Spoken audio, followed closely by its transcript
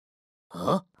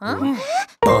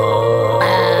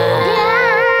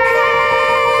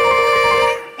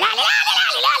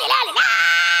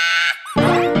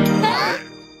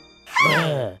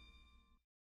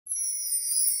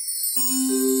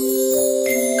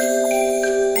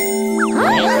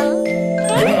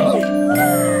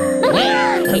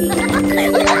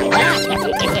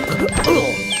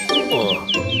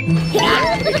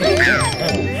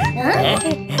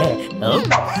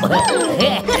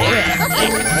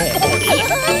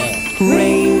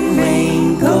Rain,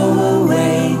 rain, go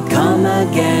away, come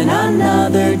again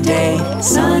another day.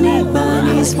 Sunny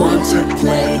bunnies want to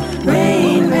play.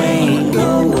 Rain, rain,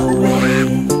 go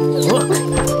away.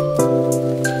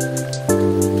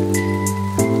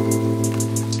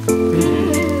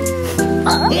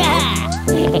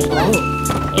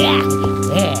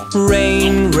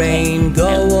 Rain, rain, go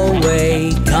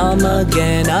away, come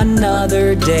again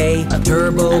another day.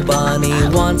 Turbo Bunny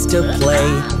wants to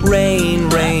play. Rain,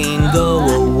 rain, go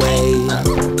away.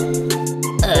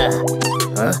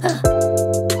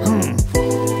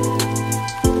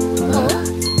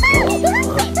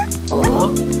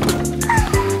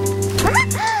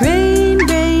 Rain,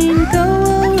 rain, go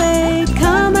away,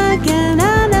 come again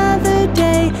another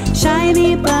day.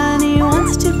 Shiny Bunny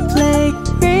wants to play.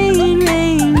 Rain,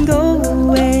 rain, go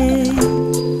away.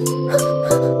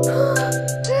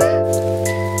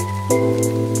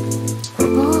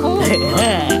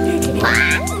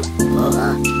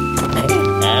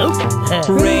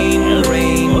 Rain,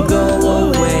 rain, go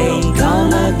away,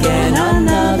 come again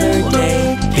another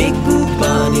day. Big Blue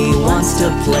Bunny wants to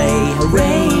play.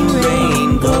 Rain,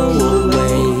 rain, go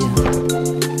away.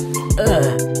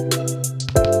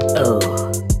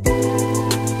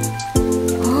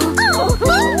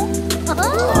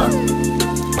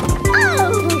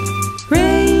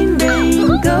 Rain,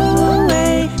 rain, go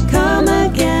away, come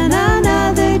again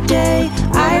another day.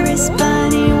 Iris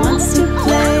Bunny wants to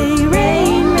play.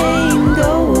 Rain, rain,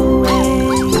 go away.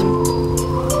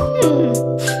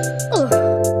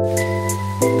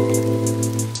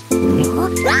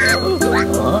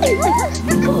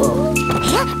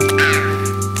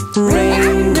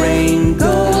 Rain, rain,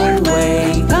 go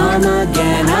away, come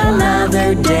again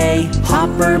another day.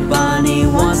 Hopper Bunny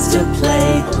wants to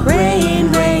play.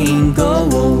 Rain, rain, go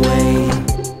away.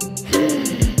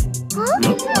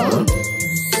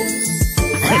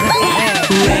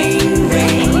 Rain,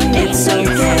 rain, it's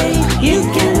okay. You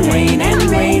can rain and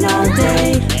rain all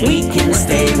day. We can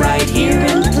stay right here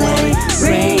and play.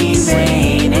 Rain,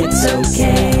 rain, it's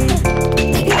okay.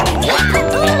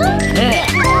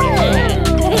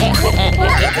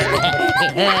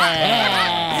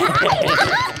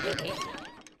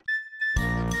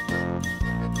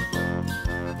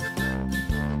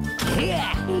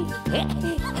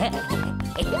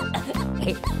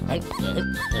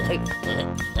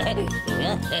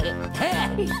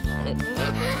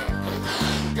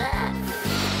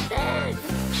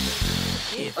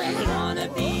 If you wanna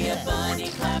be a bunny,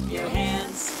 clap your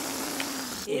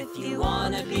hands. If you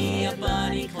wanna be a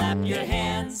bunny, clap your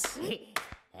hands.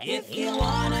 If you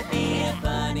wanna be a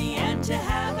bunny and to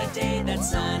have a day that's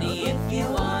sunny. If you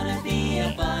wanna be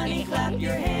a bunny, clap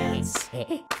your hands.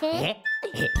 If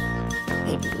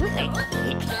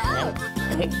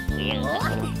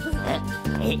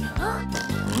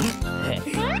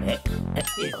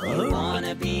you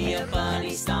wanna be a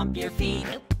bunny, stomp your feet.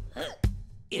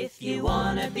 If you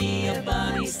wanna be a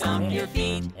bunny, stomp your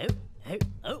feet.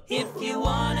 If you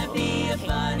wanna be a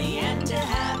bunny and to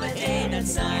have a day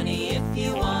that's sunny. If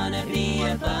you wanna be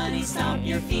a bunny, stomp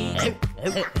your feet.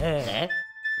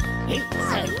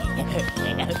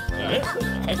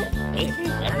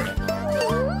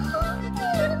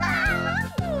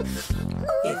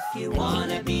 If you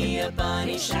wanna be a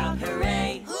bunny, shout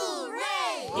hooray!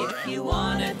 Hooray! If you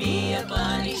wanna be a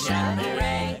bunny, shout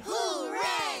hooray!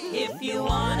 Hooray! If you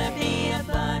wanna be a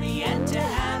bunny and to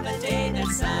have a day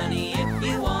that's sunny. If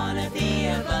you wanna be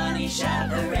a bunny, shout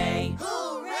hooray!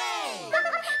 Hooray!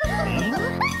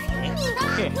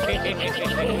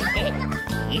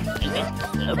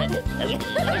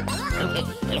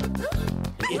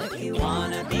 If you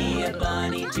wanna be a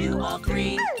bunny, do all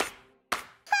three.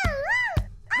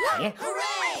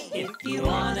 Hooray! If you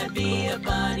wanna be a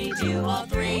bunny, do all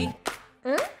three.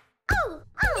 Hooray!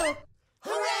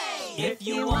 If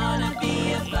you wanna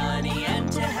be a bunny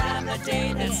and to have a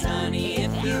day that's sunny.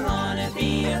 If you wanna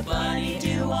be a bunny,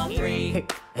 do all three.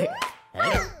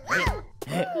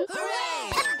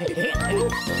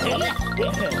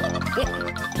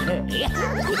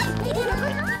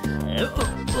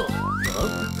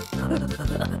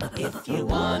 If you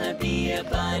wanna be a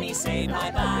bunny, say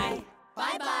bye-bye.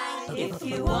 Bye-bye. If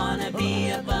you wanna be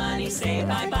a bunny, say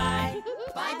bye-bye.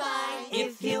 Bye-bye.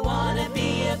 If you wanna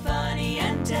be a bunny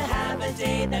and to have a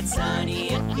day that's sunny,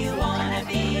 if you wanna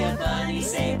be a bunny,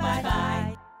 say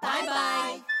bye-bye.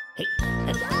 Bye-bye. Bye-bye.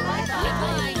 Bye-bye.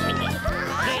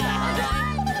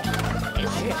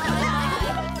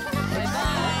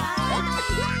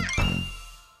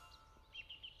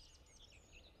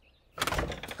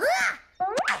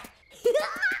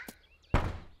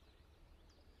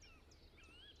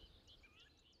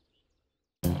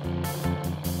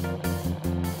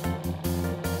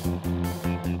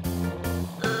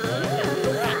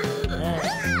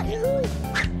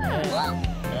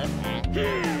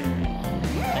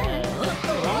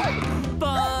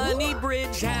 Bunny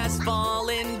Bridge has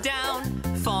fallen down,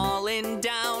 fallen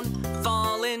down,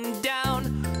 fallen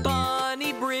down.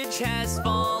 Bunny Bridge has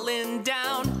fallen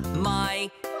down,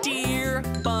 my dear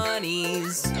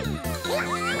bunnies.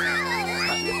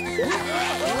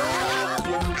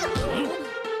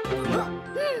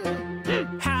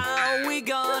 How we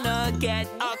gonna get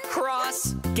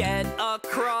across, get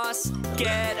across,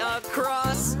 get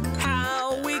across?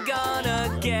 How we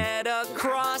gonna get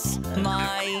across,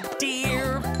 my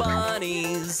dear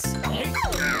bunnies?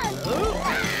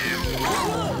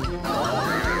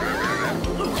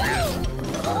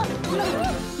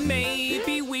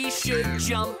 Maybe we should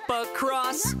jump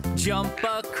across, jump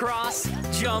across,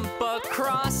 jump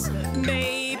across.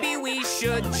 Maybe we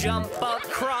should jump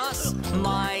across,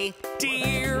 my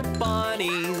dear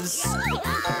bunnies.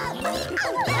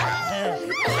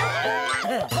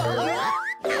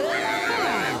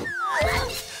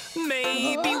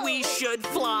 Maybe we should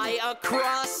fly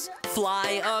across,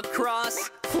 fly across,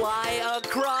 fly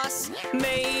across.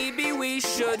 Maybe we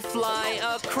should fly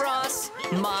across,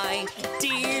 my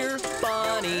dear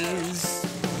bunnies.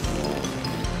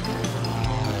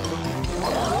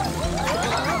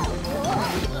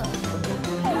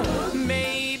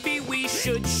 Maybe we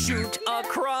should shoot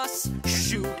across,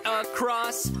 shoot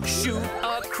across, shoot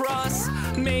across.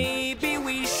 Maybe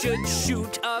we should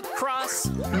shoot across,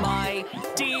 my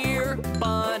dear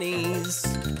bunnies.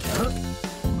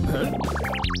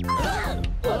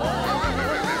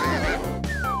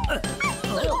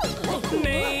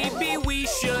 Maybe we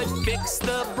should fix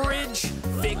the bridge,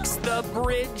 fix the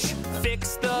bridge,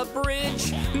 fix the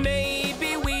bridge.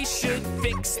 Maybe we should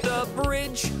fix the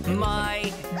bridge,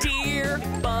 my dear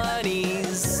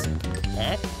bunnies.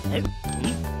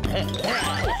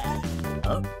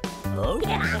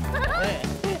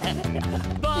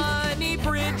 Bunny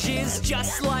Bridge is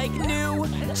just like new,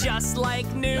 just like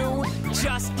new,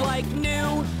 just like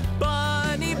new.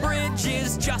 Bunny Bridge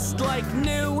is just like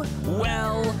new.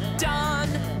 Well done,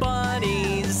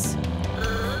 bunnies.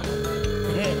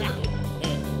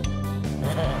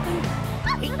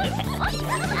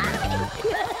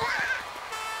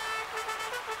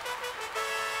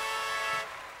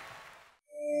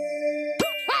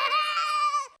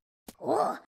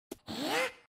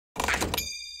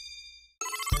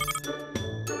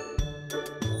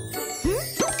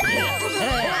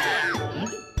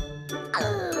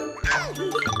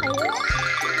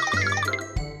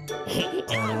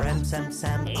 Sam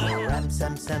Sam, oh Ram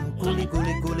Sam Sam, Gully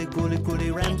Gully Gully Gully Gully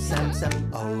Ram Sam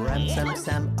Sam, oh Ram Sam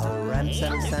Sam, oh Ram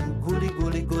Sam Sam, Gully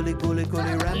Gully Gully Gully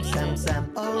Gully Ram Sam Sam,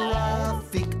 oh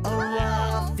Rafik,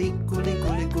 Gully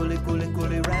Gully Gully Gully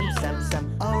Gully Ram Sam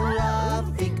Sam, oh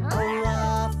Rafik,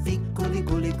 Gully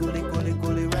Gully Gully Gully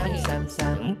Gully Ram Sam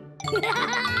Sam.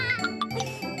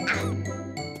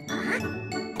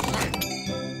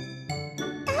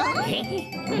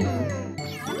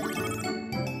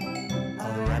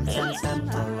 Ram Sam Sam,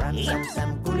 oh Ram Sam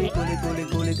Sam, Gully Gully Gully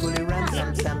Gully Gully Ram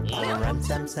Sam Sam, oh Ram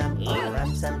Sam Sam, oh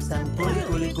Ram Sam Sam, Gully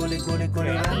Gully Gully Gully Gully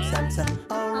Ram Sam Sam,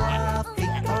 oh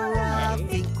Rafik,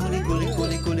 Gully Gully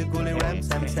Gully Gully Gully Ram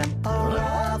Sam Sam, oh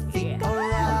Rafik,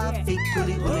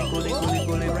 Gully Gully Gully Gully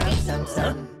Gully Ram Sam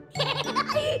Sam.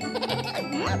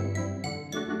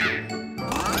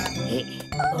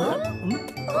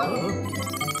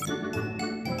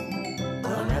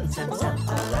 Ram Sam Sam,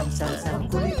 oh Ram Sam Sam,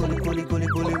 Gully Gully Gully Gully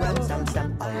Gully Ram Sam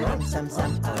Sam, oh Ram Sam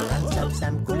Sam, oh Ram Sam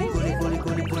Sam, Gully Gully Gully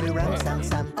Gully Gully Ram Sam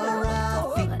Sam, oh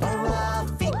Rafik,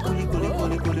 Gully Gully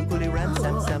Gully Gully Gully Ram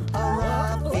Sam Sam, oh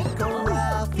Rafik,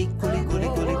 Gully Gully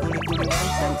Gully Gully Gully Ram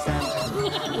Sam Sam.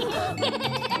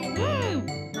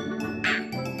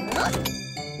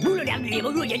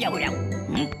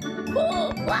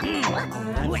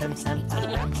 Ram Sam Sam,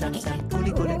 oh Ram Sam Sam,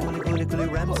 Gully Gully Gully Gully Gully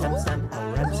Ram Sam Sam,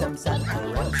 oh Ram Sam Sam,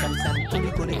 oh Ram Sam Sam,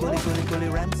 Gully Gully Gully Gully Gully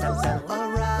Ram Sam Sam,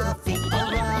 oh Rafik,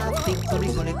 Gully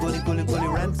Gully Gully Gully Gully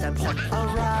Ram Sam Sam,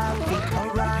 oh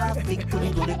Rafik, Gully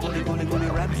Gully Gully Gully Gully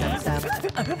Ram Sam Sam.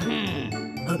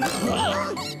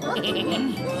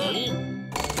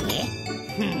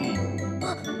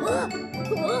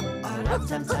 ram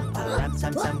sam sam, oh ram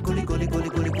sam sam, gully gully gully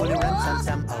gully gully ram sam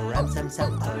sam, oh ram sam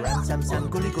sam, oh ram sam sam,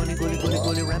 gully gully gully gully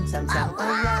gully ram sam sam,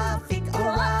 oh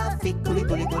Rafik, gully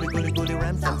gully gully gully gully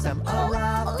ram sam sam, oh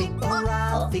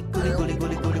Rafik, gully gully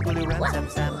gully gully gully ram sam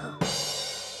sam.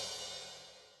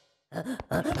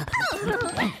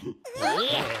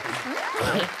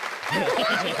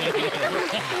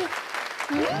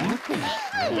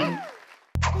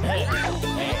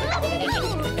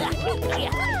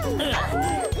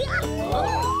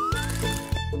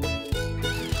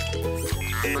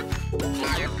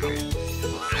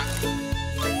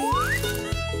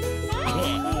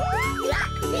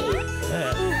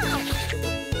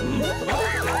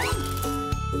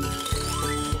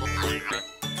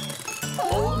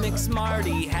 Old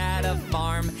McSmarty had a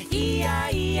farm,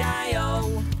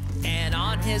 E-I-E-I-O. And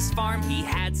on his farm he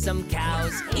had some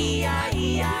cows,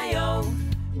 E-I-E-I-O.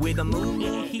 With a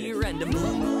moo-moo here and a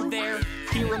moo-moo there,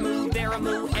 here a moo, there a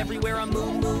moo, everywhere a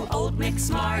moo-moo. Old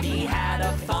McSmarty had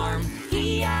a farm,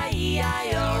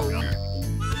 E-I-E-I-O.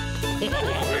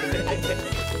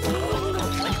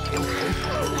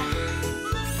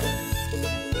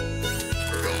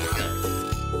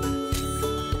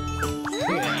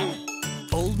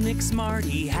 Old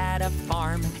McSmarty had a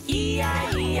farm,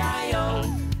 E-I-E-I-O.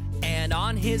 And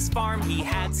on his farm he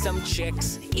had some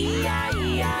chicks,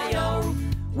 E-I-E-I-O.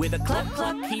 With a cluck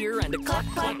cluck here and a cluck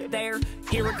cluck there,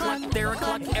 here a cluck, there a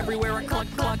cluck, everywhere a cluck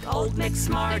cluck. Old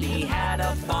McSmarty had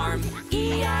a farm,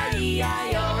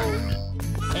 E-I-E-I-O.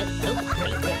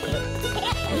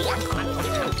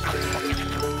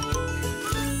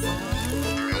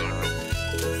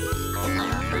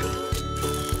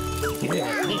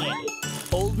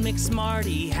 Old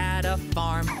McSmarty had a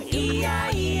farm,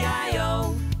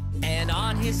 E-I-E-I-O. And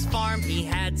on his farm he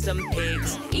had some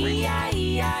pigs,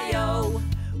 E-I-E-I-O.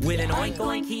 With an oink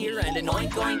oink here and an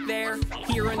oink oink there,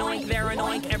 here an oink, there an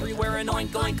oink, everywhere an oink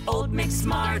oink. Old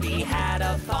McSmarty had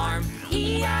a farm,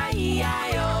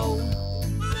 E-I-E-I-O.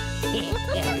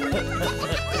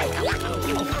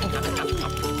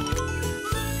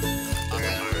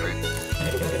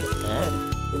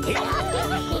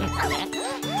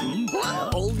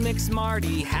 Old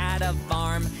McSmarty had a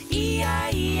farm,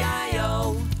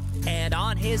 E-I-E-I-O. And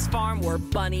on his farm were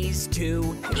bunnies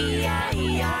too,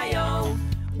 E-I-E-I-O.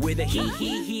 With a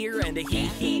hee-hee here and a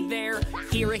hee-hee there,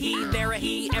 here a hee, there a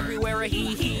hee, everywhere a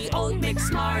hee-hee. Old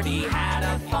McSmarty had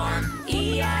a farm,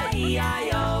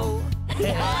 E-I-E-I-O.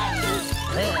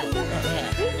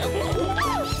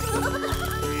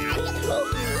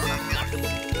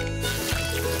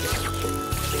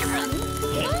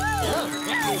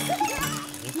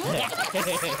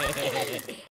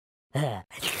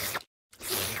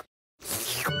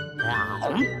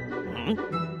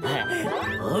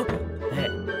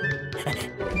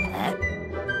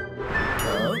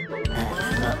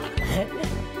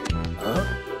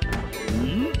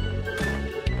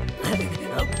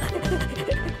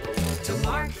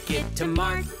 To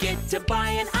market to buy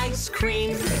an ice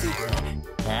cream.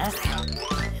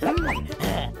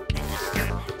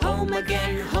 Home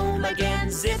again,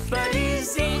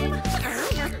 zippity-zing.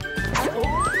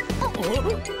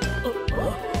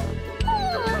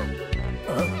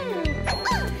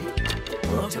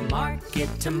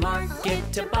 To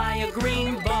market to buy a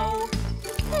green bow.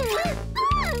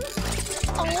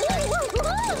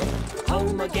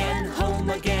 Home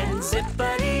again,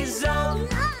 zippity-zo.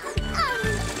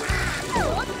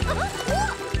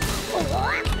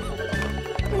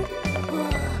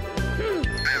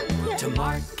 To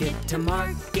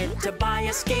market to buy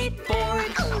a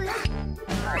skateboard.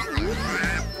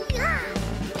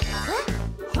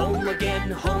 Home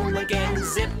again,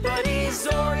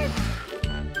 zippity-zord.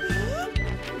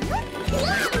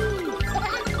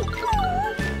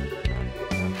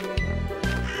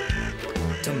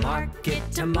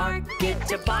 To market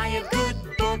to buy a good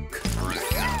book.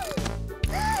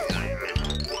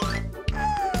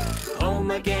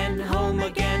 Home again,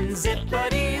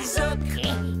 zippity-zook.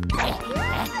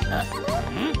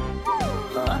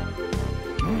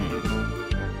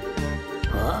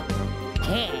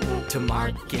 To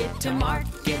market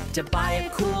to buy a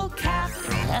cool cap.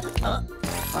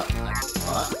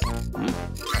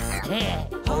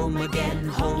 Home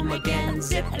again,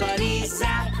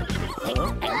 zippity-zap.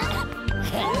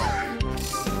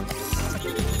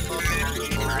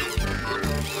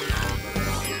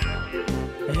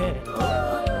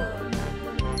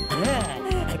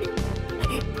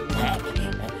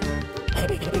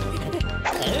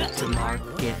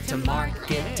 To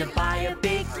market to buy a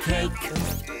big cake.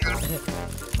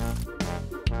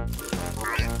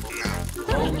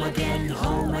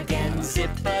 Home again,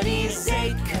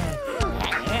 zippity-zake.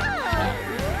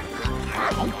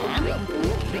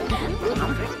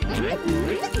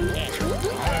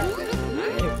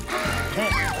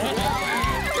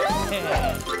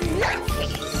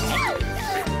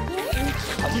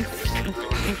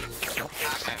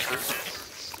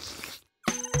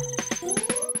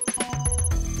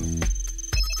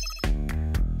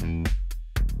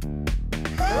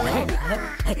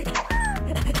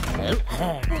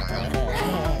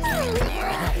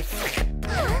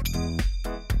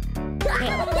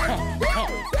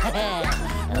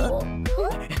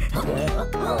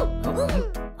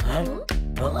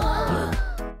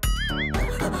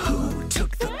 Who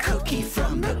took the cookie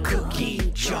from the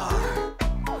cookie jar?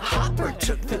 Hopper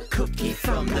took the cookie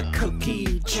from the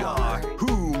cookie jar.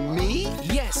 Who, me?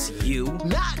 Yes, you.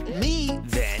 Not me.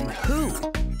 Then who?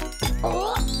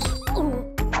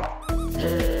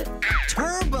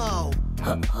 Turbo.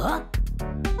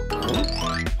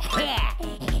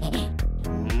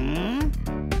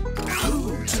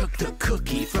 Who took the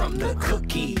cookie from the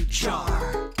cookie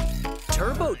jar?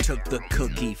 Turbo took the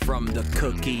cookie from the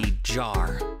cookie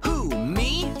jar. Who,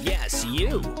 me? Yes,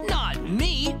 you. Not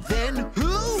me. Then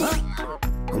who?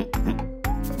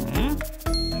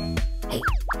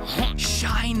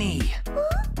 Shiny.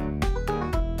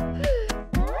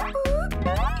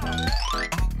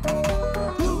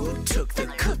 Who took the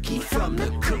cookie from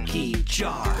the cookie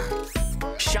jar?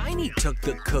 Shiny took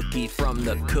the cookie from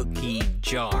the cookie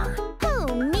jar.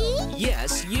 Who, me?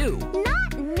 Yes, you.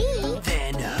 Not me.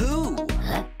 Then who?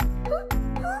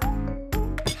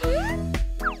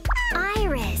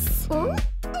 Iris. Who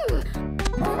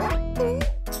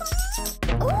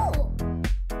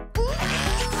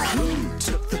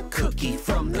took the cookie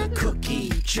from the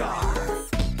cookie jar?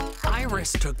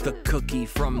 Iris took the cookie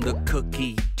from the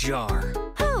cookie jar.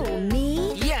 Who,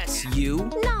 me? Yes, you.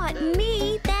 Not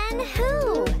me. Then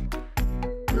who?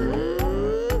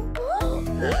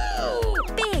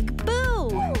 Big Boo.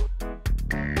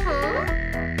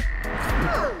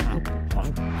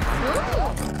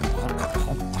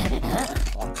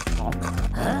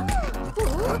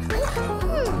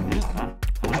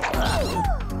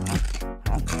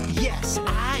 Yes,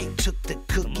 I took the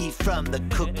cookie from the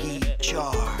cookie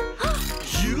jar.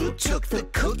 You took the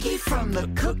cookie from the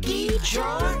cookie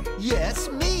jar? Yes,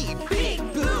 me. Big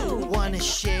Boo! Wanna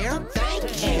share?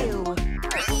 Thank you!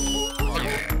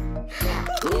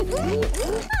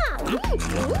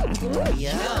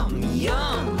 Yum,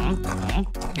 yum!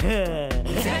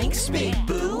 Thanks, Big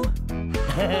Boo!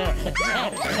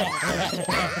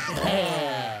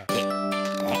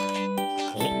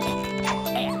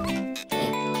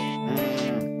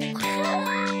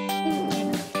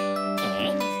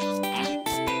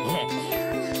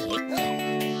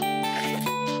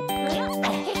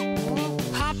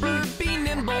 Hopper, be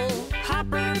nimble.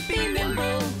 Hopper, be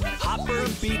nimble. Hopper,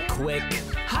 be quick.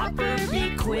 Hopper,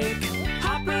 be quick.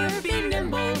 Hopper, be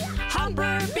nimble.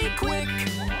 Hopper, be quick.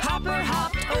 Hopper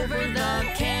hopped over the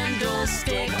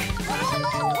candlestick.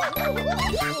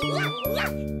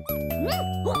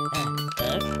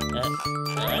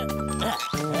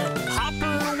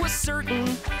 Hopper was certain.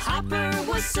 Hopper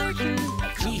was certain.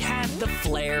 He had the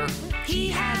flair. He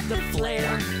had the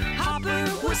flair. Hopper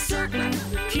was certain.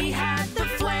 He had the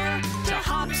flair to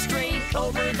hop straight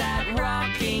over that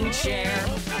rocking chair.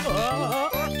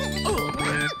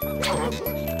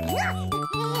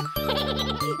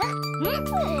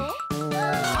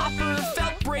 Hopper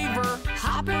felt braver.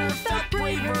 Hopper felt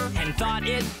braver and thought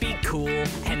it'd be cool.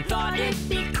 And thought it'd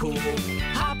be cool.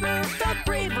 Hopper felt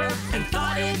braver and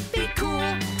thought it'd be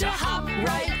cool to hop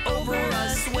right over a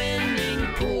swimming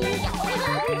pool.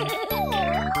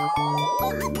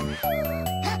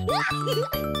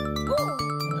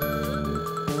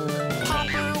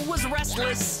 Hopper was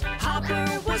restless. Hopper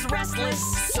was restless.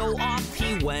 So off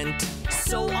he went.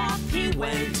 So off he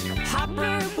went.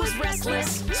 Hopper was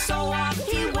restless. So off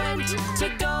he went to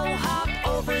go hop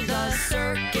over the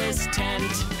circus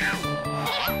tent.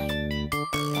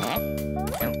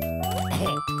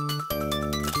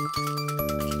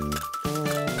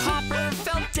 Hopper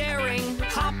felt daring.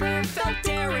 Hopper felt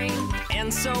daring.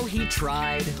 And so he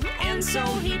tried. And so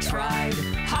he tried.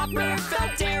 Hopper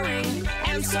felt daring.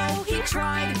 And so he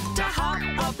tried to hop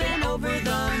up and over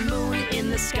the moon in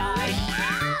the sky.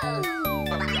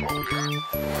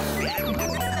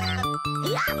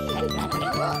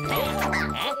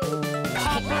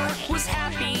 Hopper was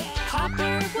happy.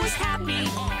 Hopper was happy.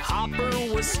 Hopper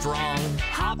was strong.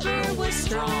 Hopper was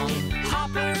strong.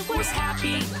 Hopper was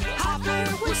happy. Hopper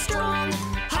was strong.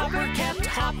 Hopper kept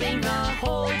hopping the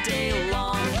whole day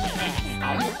long.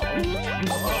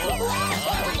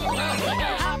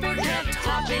 Hopper kept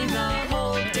hopping the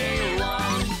whole day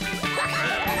long.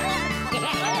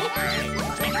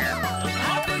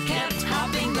 Hopper kept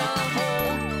hopping the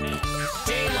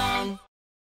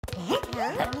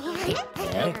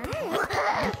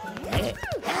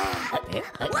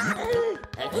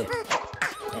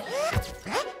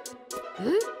Do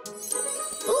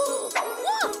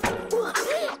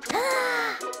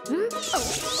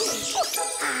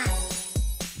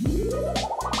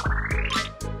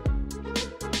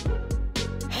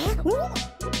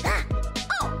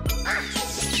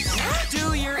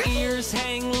your ears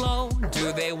hang low?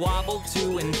 Do they wobble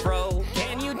to and fro?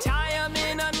 Can you tie them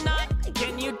in a knot?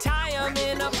 Can you tie them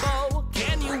in a bow?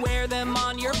 Can you wear them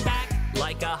on your back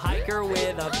like a hiker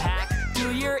with a pack?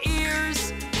 Do your ears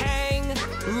hang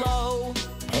low?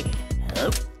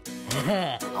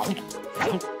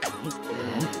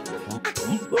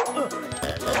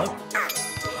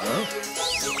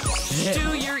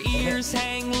 Do your ears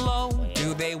hang low?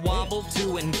 Do they wobble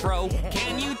to and fro?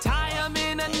 Can you tie them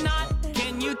in a knot?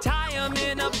 Can you tie them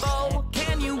in a bow?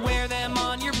 Can you wear them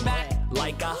on your back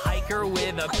like a hiker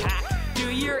with a pack?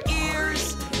 Do your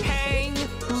ears hang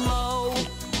low?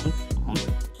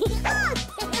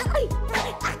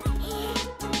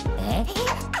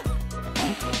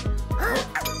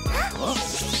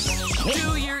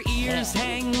 Do your ears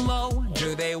hang low?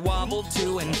 Do they wobble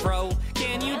to and fro?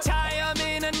 Can you tie them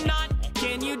in a knot?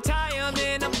 Can you tie them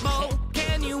in a bow?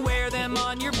 Can you wear them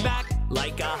on your back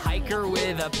like a hiker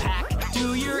with a pack?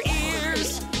 Do your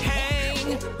ears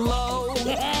hang low?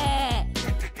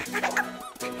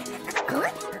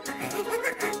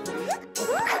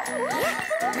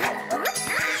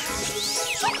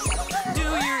 Do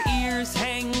your ears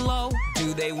hang low?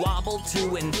 Do they wobble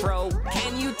to and fro?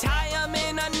 Can you tie them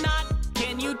in a knot?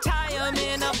 Can you tie them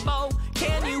in a bow?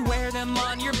 Can you wear them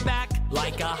on your back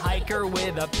like a hiker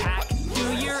with a pack?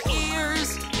 Do your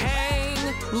ears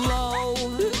hang low?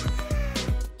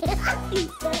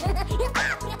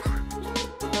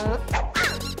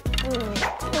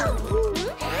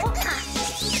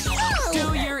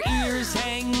 Do your ears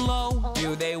hang low?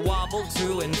 Do they wobble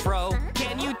to and fro?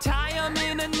 Can you tie them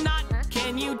in a knot?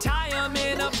 Can you tie them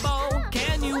in a bow?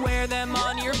 Can you wear them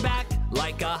on your back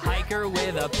like a hiker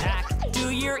with a pack? Do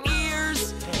your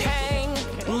ears hang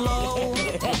low?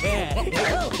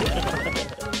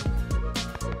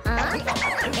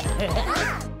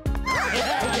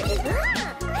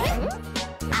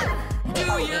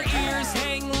 Do your ears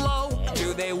hang low?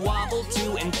 Do they wobble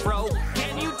to and fro?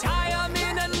 Can you tie them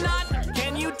in a knot?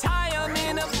 Can you tie them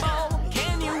in a bow?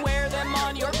 Can you wear them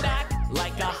on your back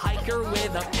like a hiker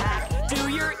with a pack? Do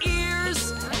your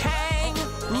ears hang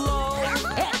low?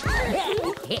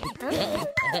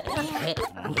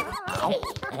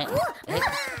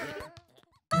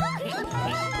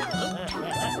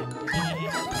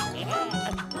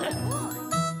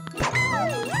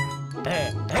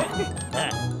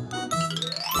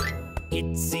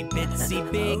 Itsy bitsy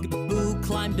big Boo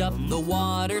climbed up the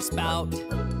water spout.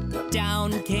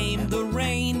 Down came the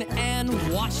rain and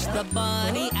washed the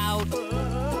bunny out.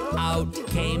 Out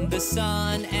came the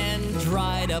sun and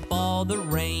dried up all the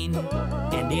rain.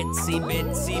 And itsy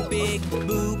bitsy big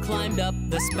Boo climbed up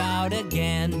the spout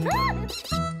again.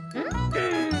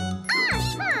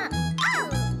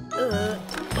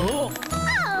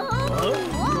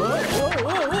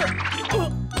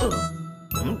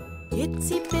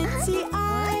 Itsy bitsy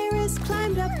Iris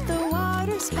climbed up the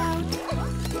water spout.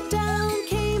 Down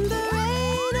came the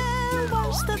rain and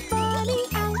washed the bunny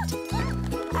out.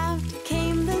 Out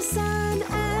came the sun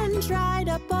and dried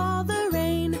up all the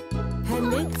rain.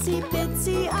 And itsy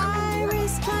bitsy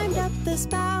Iris climbed up the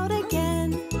spout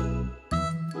again.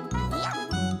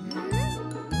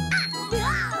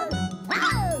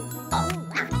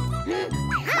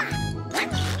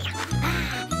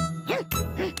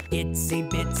 Itsy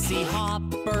bitsy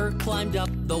Hopper climbed up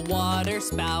the water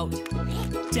spout.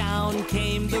 Down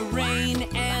came the rain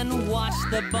and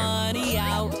washed the bunny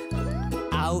out.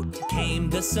 Out came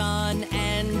the sun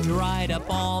and dried up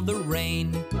all the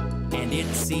rain. And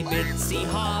itsy bitsy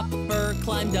Hopper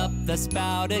climbed up the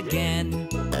spout again.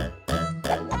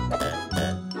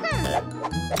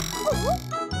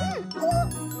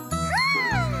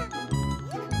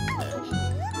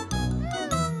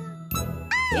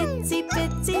 Itsy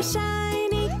bitsy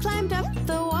Shiny climbed up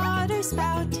the water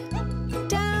spout.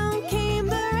 Down came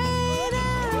the rain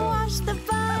and washed the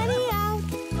bunny out.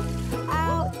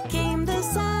 Out came the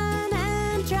sun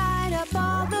and dried up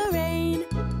all the rain.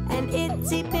 And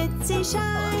itsy bitsy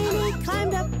Shiny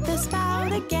climbed up the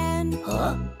spout again.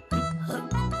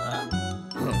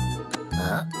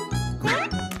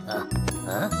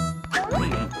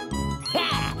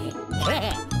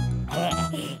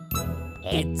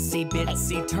 Itsy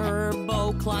bitsy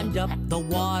Turbo climbed up the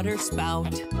water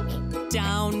spout.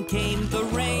 Down came the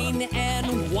rain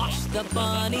and washed the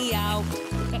bunny out.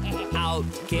 Out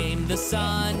came the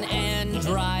sun and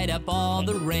dried up all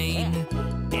the rain.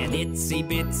 And itsy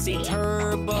bitsy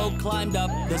Turbo climbed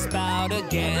up the spout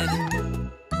again.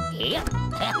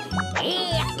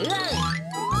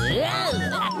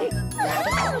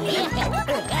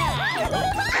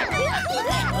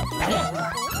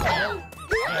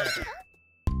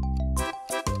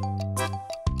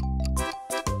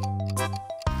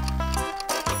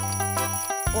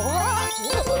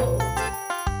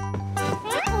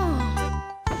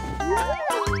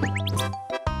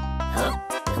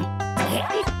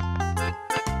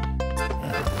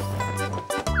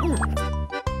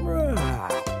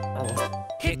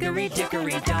 Hickory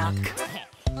dickory dock.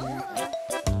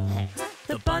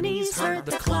 The bunnies heard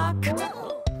the clock.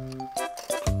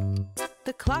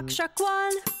 The clock struck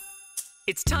 1.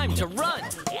 It's time to run.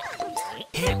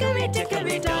 Hickory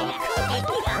dickory dock.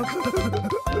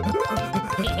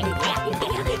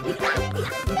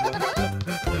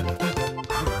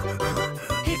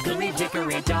 Hickory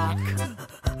dickory dock.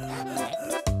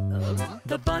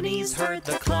 The bunnies heard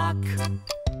the clock.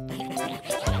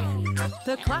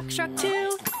 The clock struck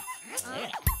 2.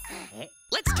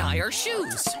 Let's tie our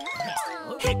shoes.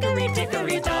 Hickory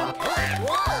dickory dock.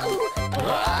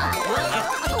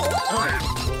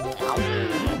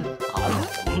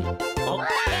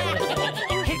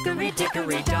 Hickory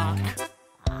dickory dock.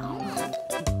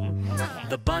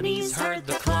 The bunnies heard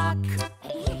the clock.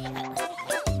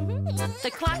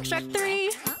 The clock struck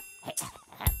 3.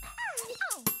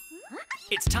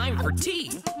 It's time for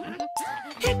tea.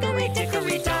 Hickory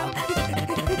dickory dock.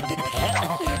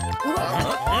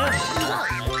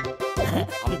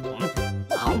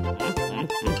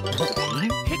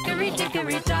 Hickory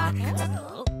dickory dock.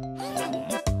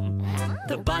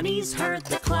 The bunnies heard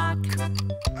the clock.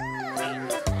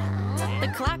 The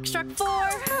clock struck 4.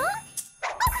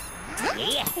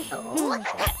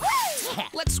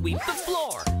 Let's sweep the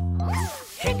floor.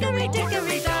 Hickory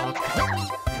dickory dock.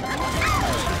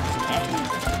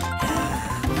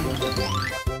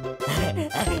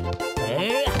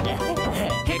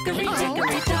 Hickory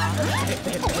dickory dock.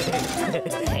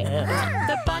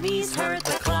 The bunnies heard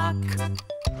the clock.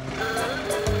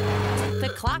 The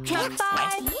clock struck 5.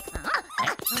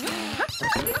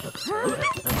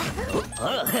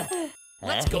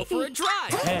 Let's go for a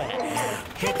drive.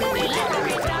 Hickory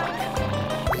dickory dock.